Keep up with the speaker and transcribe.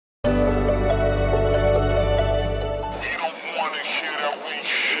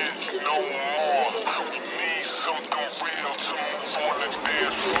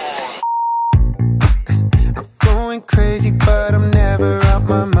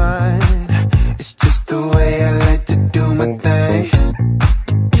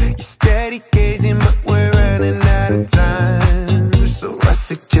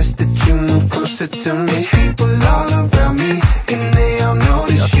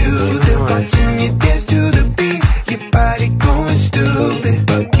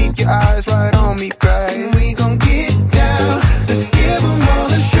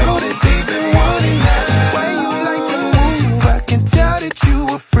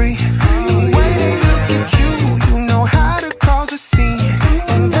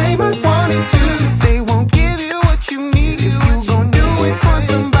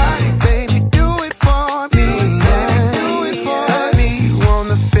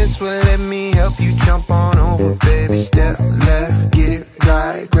help you jump on over, baby. Step left, get it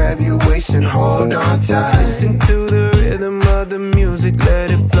right. Grab your waist and hold on tight. Listen to the rhythm of the music,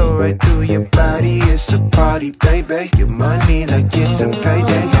 let it flow right through your body. It's a party, baby. Your money like it's a